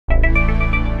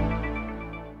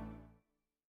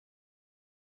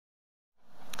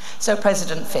So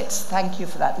President Fitz, thank you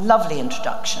for that lovely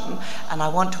introduction, and I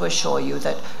want to assure you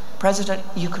that, President,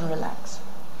 you can relax.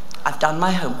 I've done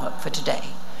my homework for today.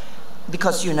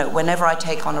 Because, you know, whenever I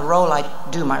take on a role, I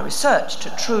do my research to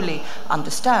truly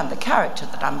understand the character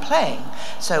that I'm playing.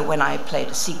 So when I played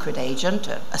a secret agent,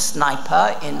 a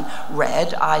sniper in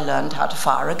Red, I learned how to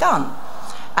fire a gun.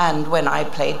 And when I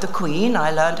played the Queen,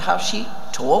 I learned how she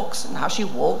talks and how she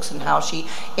walks and how she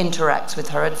interacts with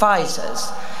her advisors.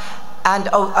 And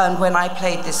when I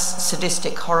played this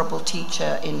sadistic, horrible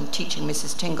teacher in Teaching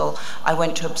Mrs. Tingle, I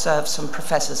went to observe some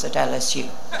professors at LSU.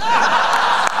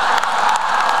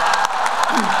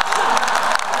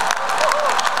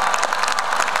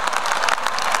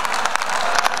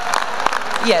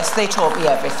 Yes, they taught me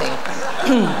everything.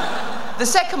 The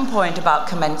second point about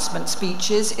commencement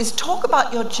speeches is talk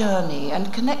about your journey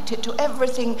and connect it to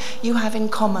everything you have in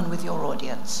common with your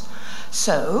audience.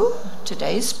 So,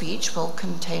 today's speech will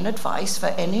contain advice for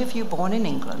any of you born in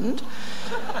England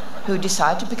who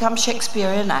decide to become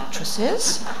Shakespearean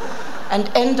actresses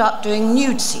and end up doing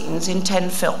nude scenes in 10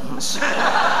 films.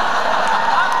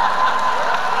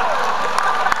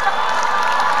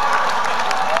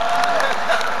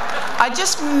 I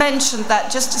just mentioned that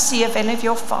just to see if any of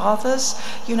your fathers,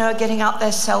 you know, are getting out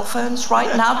their cell phones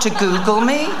right now to Google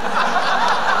me.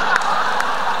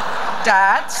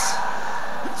 Dads,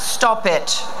 stop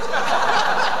it.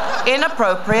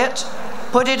 Inappropriate.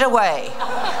 Put it away.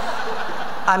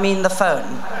 I mean the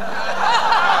phone.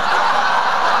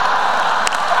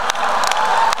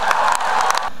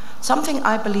 Something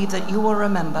I believe that you will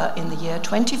remember in the year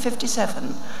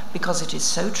 2057 because it is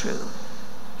so true.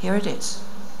 Here it is.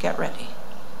 Get ready.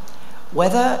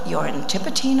 Whether you're in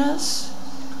Tipitinas,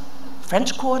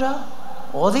 French Quarter,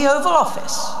 or the Oval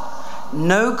Office,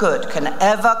 no good can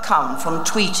ever come from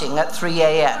tweeting at 3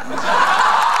 a.m.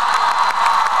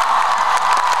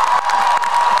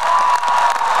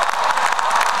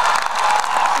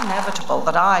 Inevitable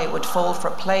that I would fall for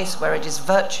a place where it is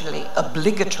virtually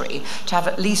obligatory to have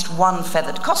at least one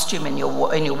feathered costume in your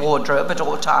wardrobe at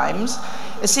all times,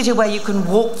 a city where you can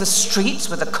walk the streets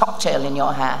with a cocktail in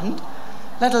your hand,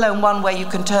 let alone one where you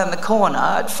can turn the corner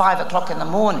at 5 o'clock in the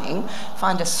morning,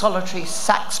 find a solitary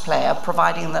sax player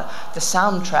providing the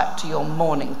soundtrack to your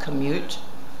morning commute.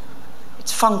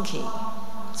 It's funky,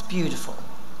 it's beautiful,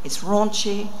 it's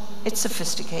raunchy, it's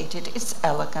sophisticated, it's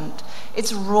elegant,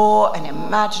 it's raw and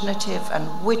imaginative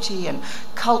and witty and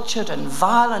cultured and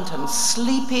violent and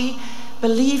sleepy.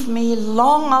 Believe me,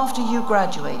 long after you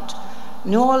graduate,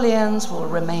 New Orleans will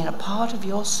remain a part of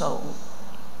your soul.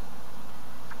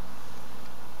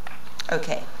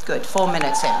 Okay, good, 4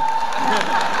 minutes in.